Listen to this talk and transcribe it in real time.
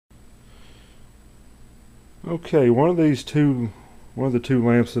Okay, one of the two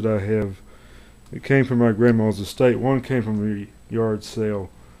lamps that I have, it came from my grandma's estate. One came from a yard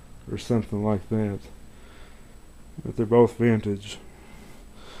sale or something like that. But they're both vintage.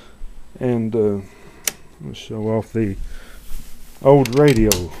 And I'll show off the old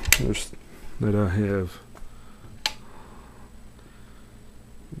radio that I have.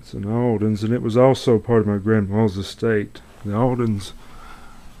 It's an Aldens, and it was also part of my grandma's estate. The Aldens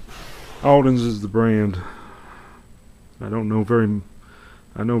is the brand. I know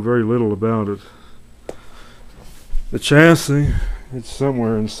very little about it. The chassis, it's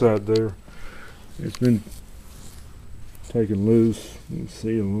somewhere inside there. It's been taken loose. You can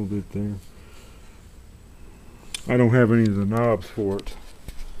see a little bit there. I don't have any of the knobs for it.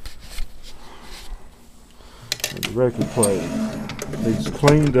 And the record player, it's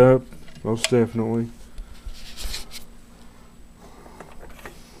cleaned up, most definitely.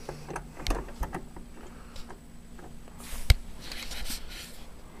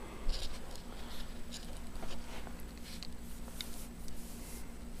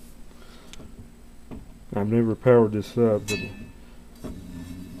 I've never powered this up, but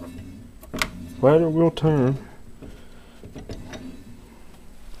the ladder will turn.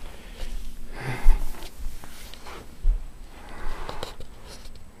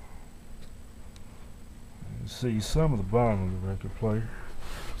 You see some of the bottom of the record player.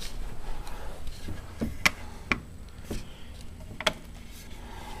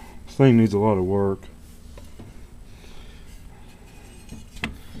 This thing needs a lot of work.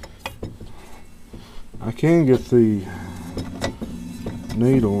 I can get the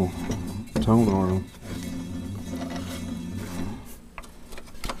needle tone arm.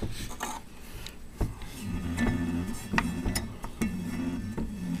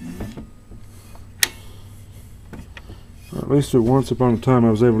 At least once upon a time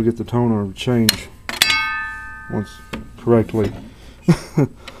I was able to get the tone arm to change once correctly.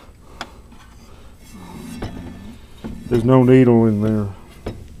 There's no needle in there.